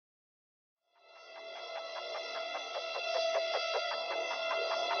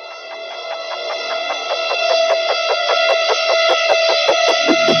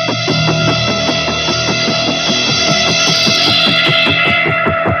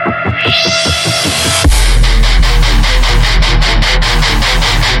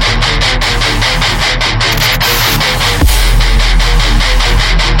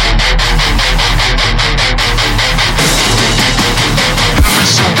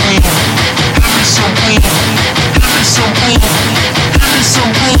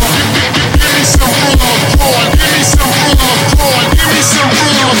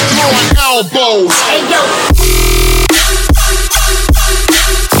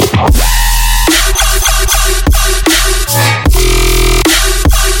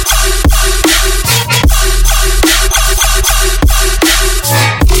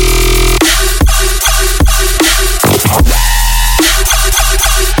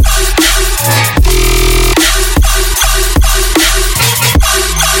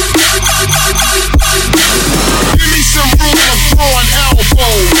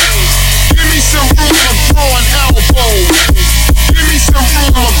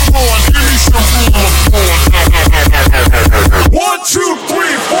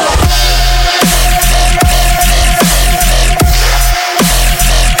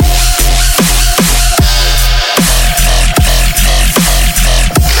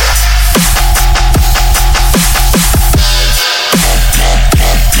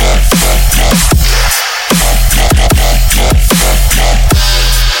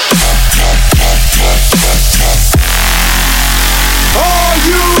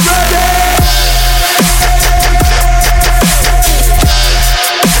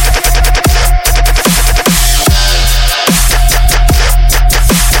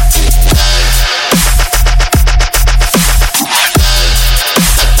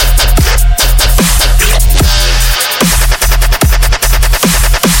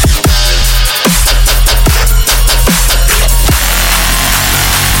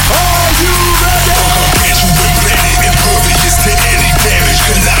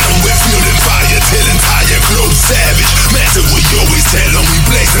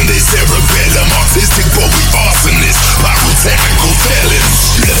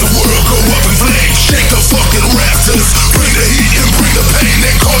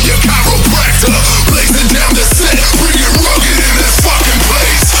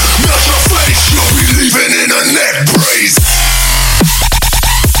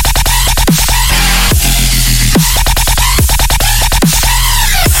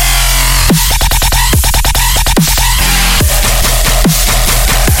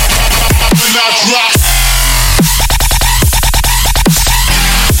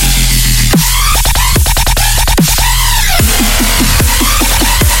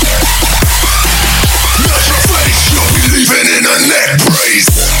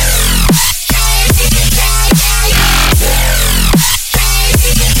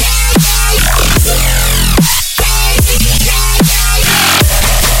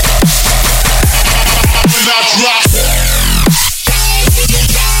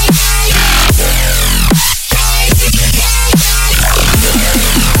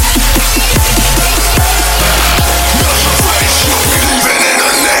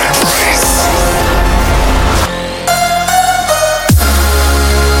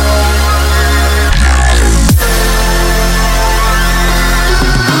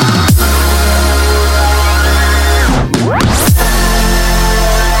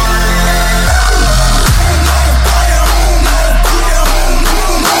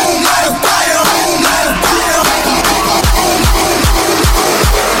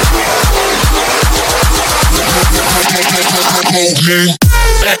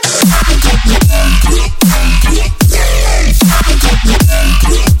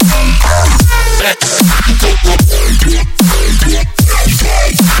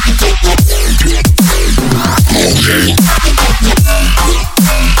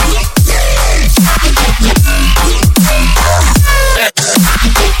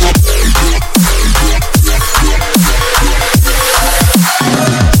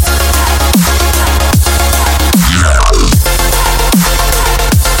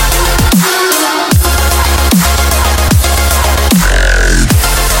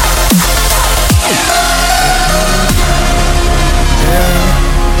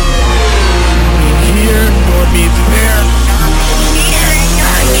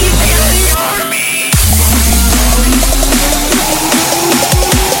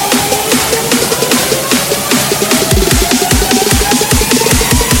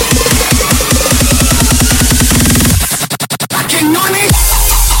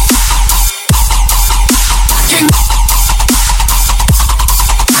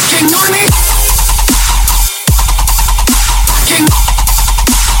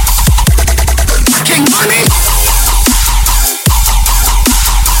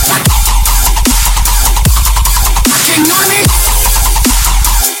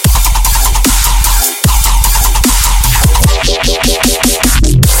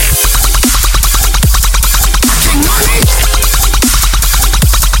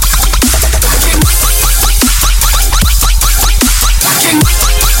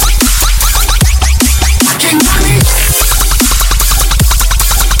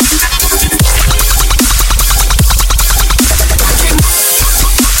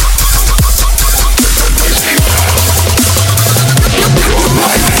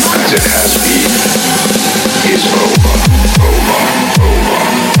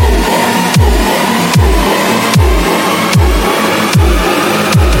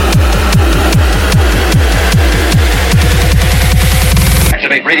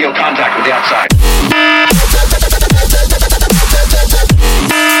Radio contact with the outside.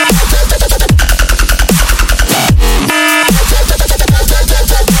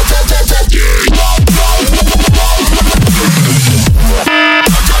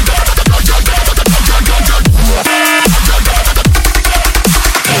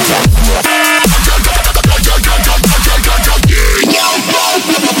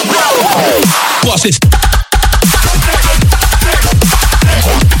 Bust it.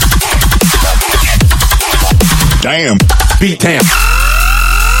 Damn. Beat damn.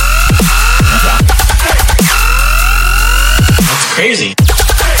 That's crazy.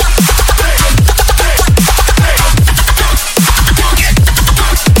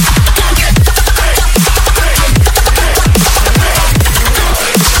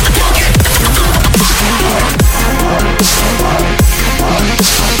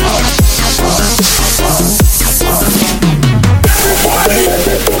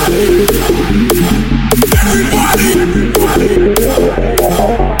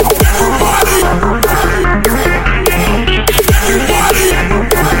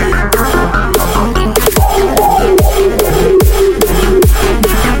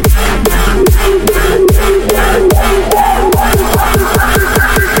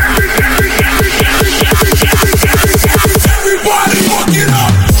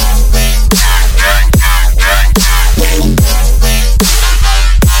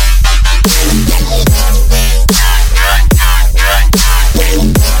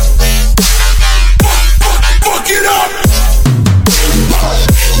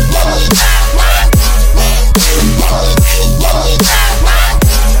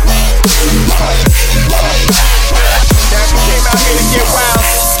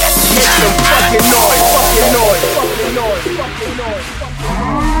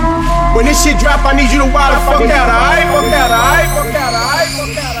 When this shit drop, I need you to wild the fuck out, alright?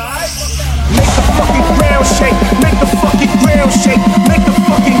 Make the fucking ground shake, make the fucking ground shake, make the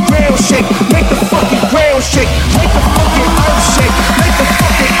fucking ground shake, make the fucking ground shake, make the fucking earth shake, make the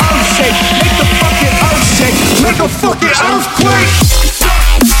fucking earth shake, make the fucking earth shake.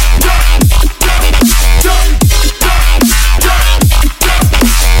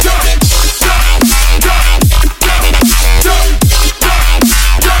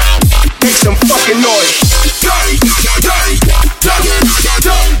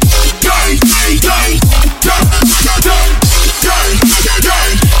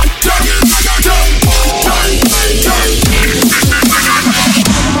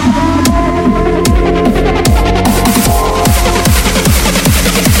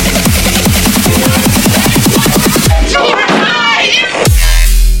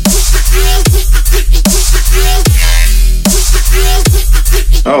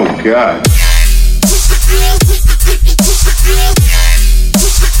 Oh, God.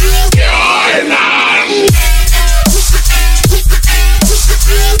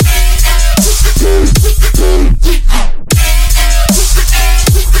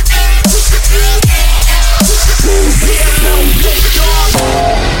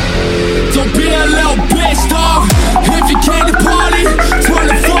 Don't be a little bitch, dog. If you came to party, turn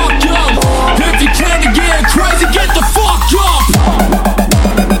the fuck up. If you came to get crazy, get the fuck up.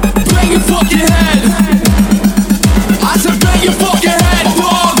 Bang your fucking head. I said bang your fucking head,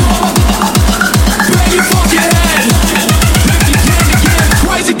 dog. Bang your fucking head. If you came to get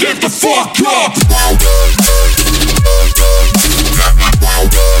crazy, get the fuck up.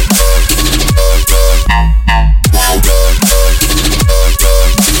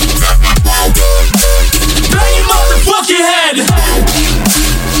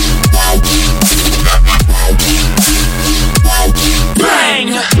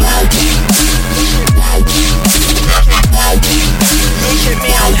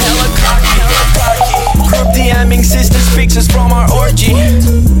 Sisters pictures from our orgy.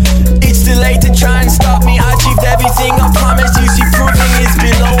 It's too late to try and stop me. I achieved everything I promised. You see, proving is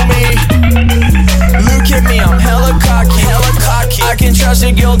below me. Look at me, I'm hella cocky. I can trust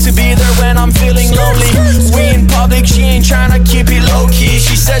a girl to be there when I'm feeling lonely. We in public, she ain't trying to keep it low key.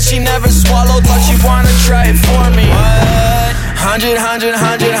 She said she never swallowed, but she wanna try it for me. What? 100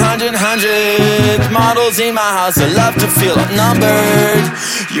 models in my house, I love to feel outnumbered.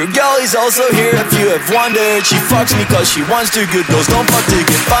 Your girl is also here if you have wondered. She fucks me cause she wants to. Good girls don't fuck to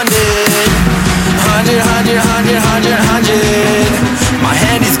get funded. 100 My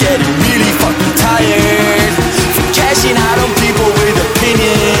hand is getting really fucking tired from cashing out on people with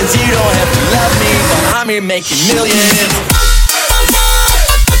opinions. You don't have to love me, but I'm here making millions.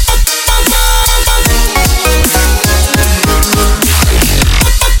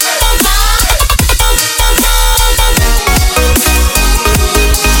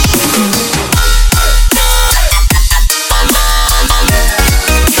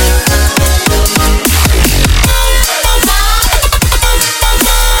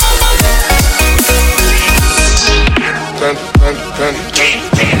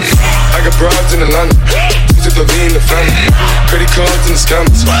 I got broads in the London, took the V in the family, credit cards in the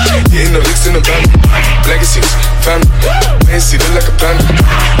scammers, hitting the licks in the van, legacies, family, fancy, look like a panda,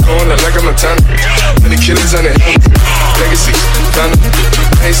 going out like a Montana, many killers on the helmet, legacies, family,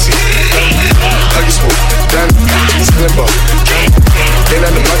 fancy, I get smoke, Dan, selling ball, they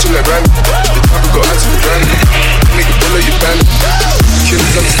not the macho like Randy, the top will go out to the brand, nigga pull up your band,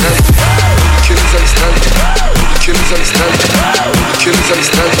 killers understand, killers understand, killers understand, killers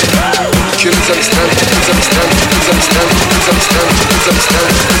understand, killers understand, killers understand, killers understand, killers understand, killers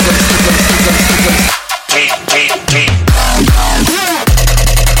understand,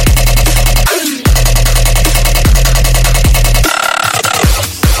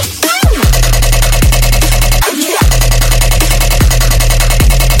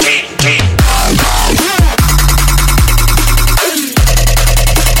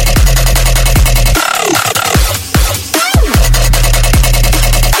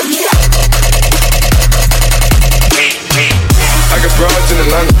 broads in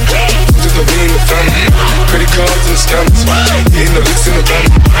Atlanta, took the V in the family,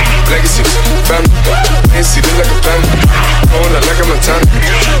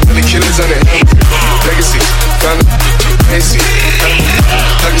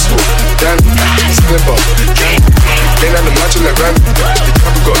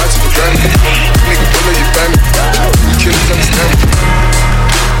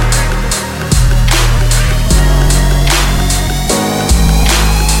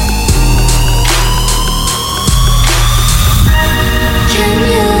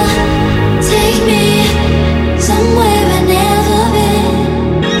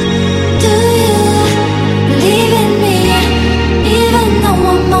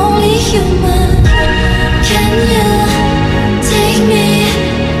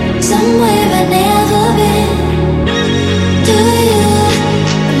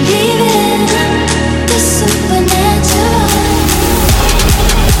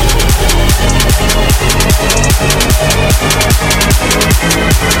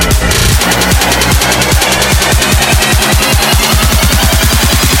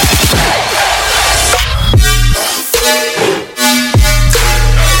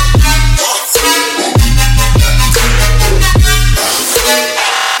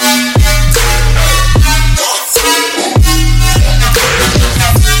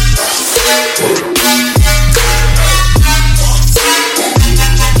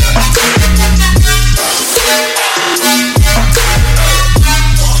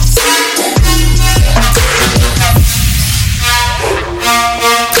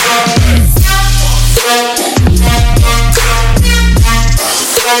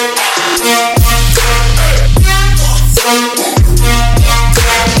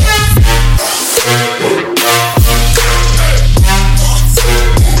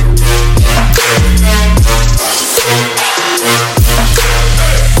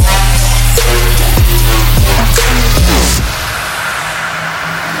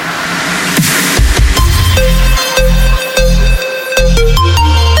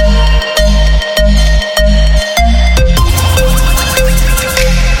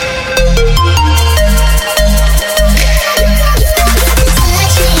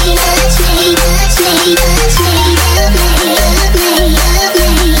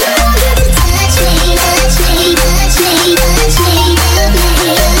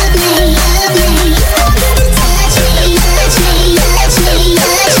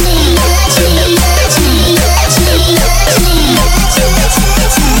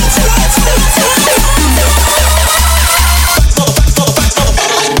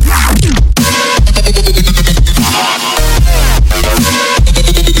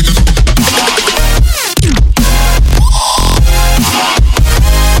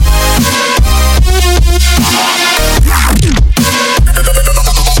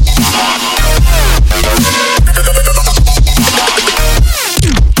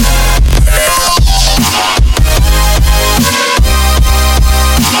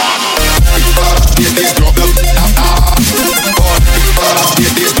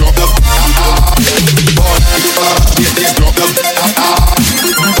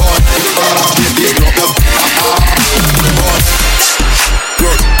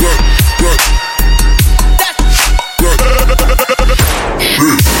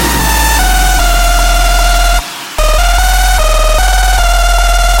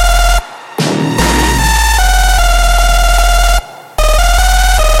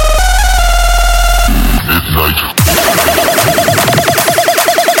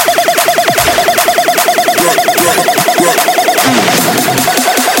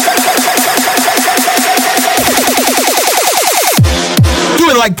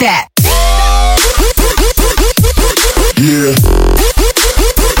 like that. Yeah.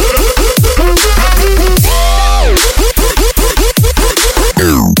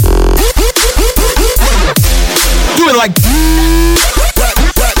 Do it like.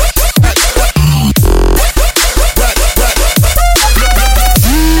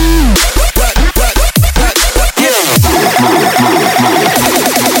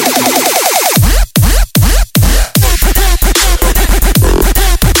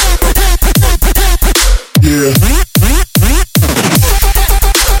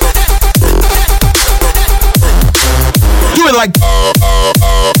 Like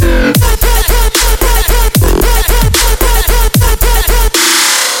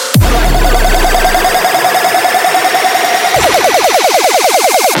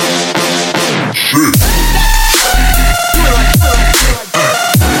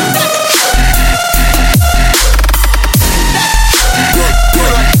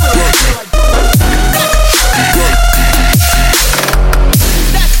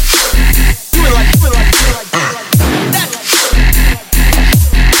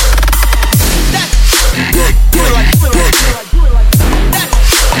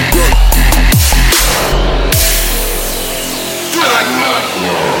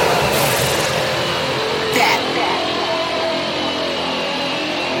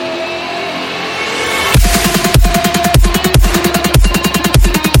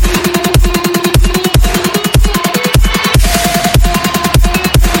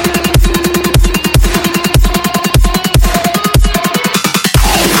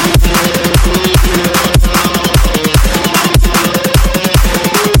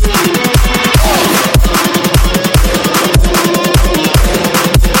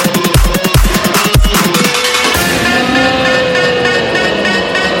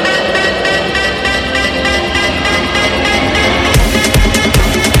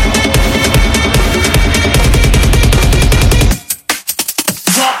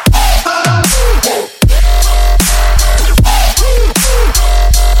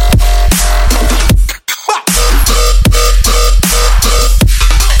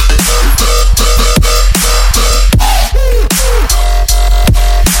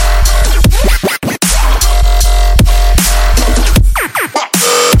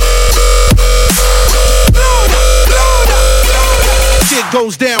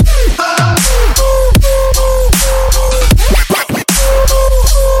goes down.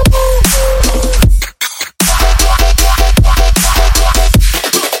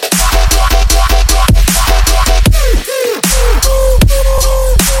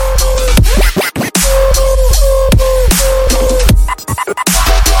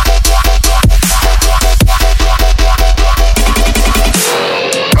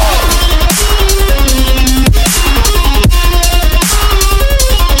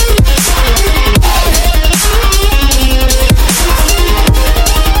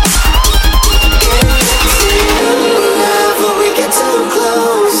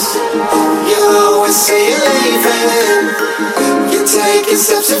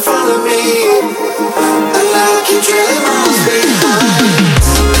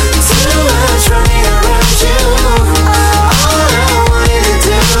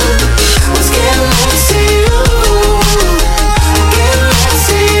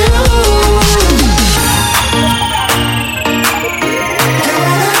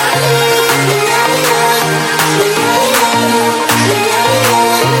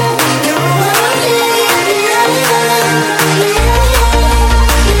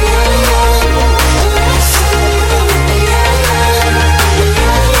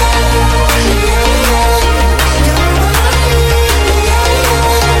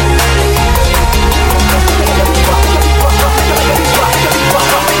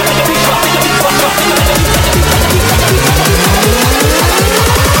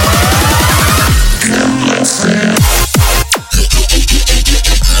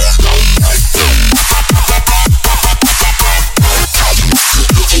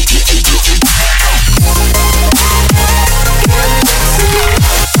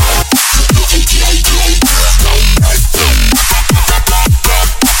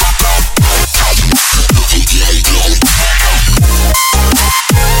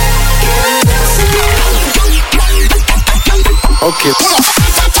 Okay.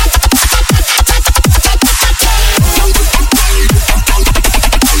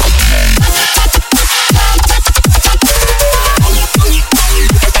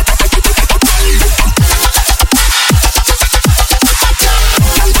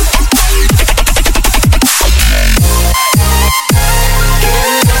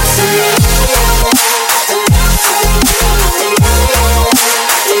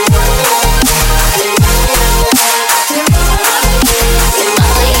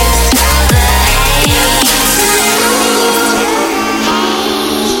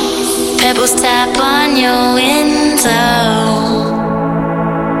 People's tap on your window.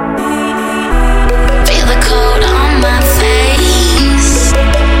 Feel the cold on my face.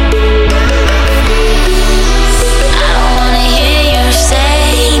 I don't wanna hear you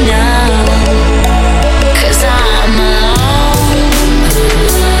say no, 'cause I'm alone,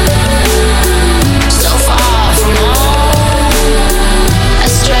 so far from home. A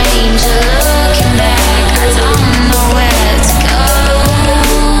stranger looking back, I don't know where to go.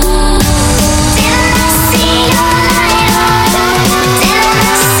 Didn't I see your light on? Didn't I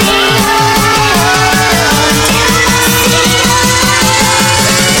see your light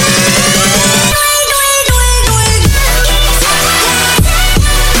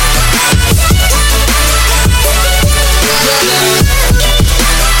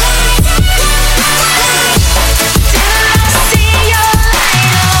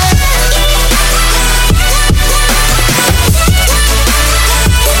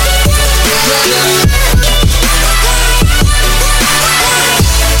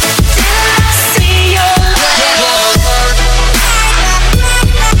Didn't I see your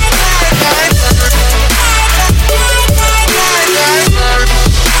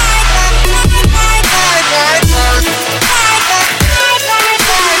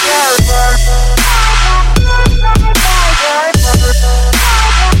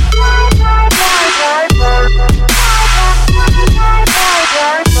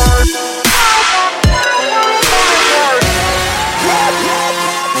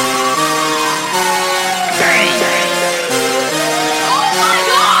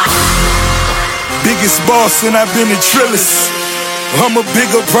biggest boss and I've been a trillist. I'm a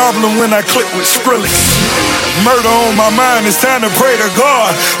bigger problem when I click with Skrillex. Murder on my mind, it's time to pray to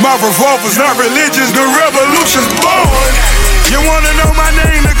God. My revolver's not religious, the revolution's born. You wanna know my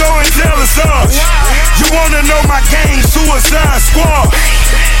name, to go and tell us Sarge. You wanna know my gang, Suicide Squad.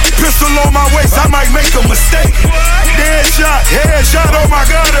 Pistol on my waist, I might make a mistake. Dead shot, headshot, oh my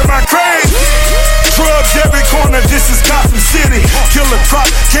God, am I crazy? Drugs every corner, this is Gotham City. Killer Croc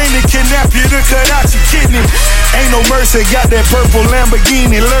came to kidnap you to cut out your kidney. Ain't no mercy, got that purple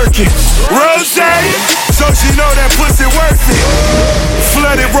Lamborghini lurking. Rose, so she know that pussy worth it.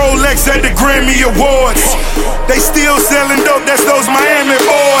 Flooded Rolex at the Grammy Awards. They still selling dope, that's those Miami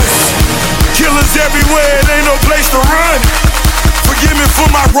boys. Killers everywhere, it ain't no place to run. Forgive me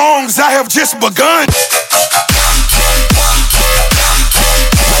for my wrongs, I have just begun.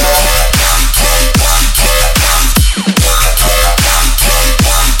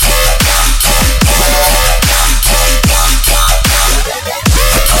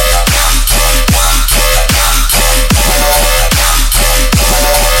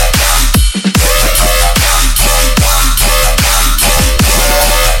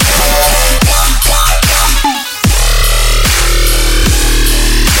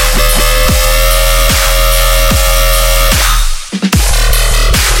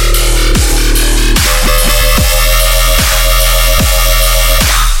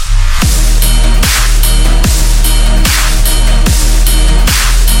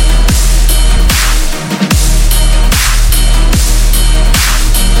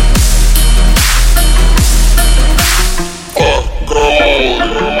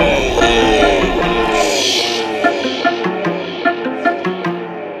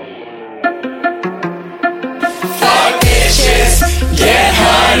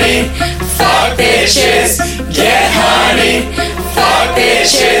 Bitches, get honey. Fuck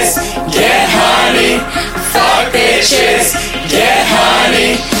bitches, get honey. Fuck bitches, get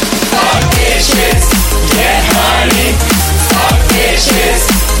honey. Fuck bitches, get honey. Fuck bitches,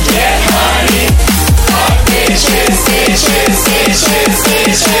 get honey. Fuck bitches, bitches, bitches,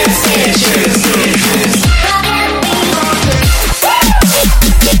 bitches, bitches, bitches.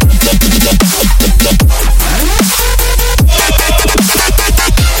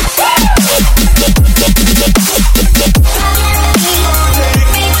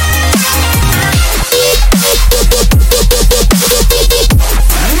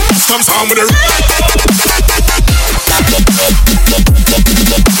 Sometime with her.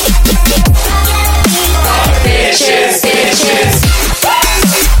 Fuck bitches.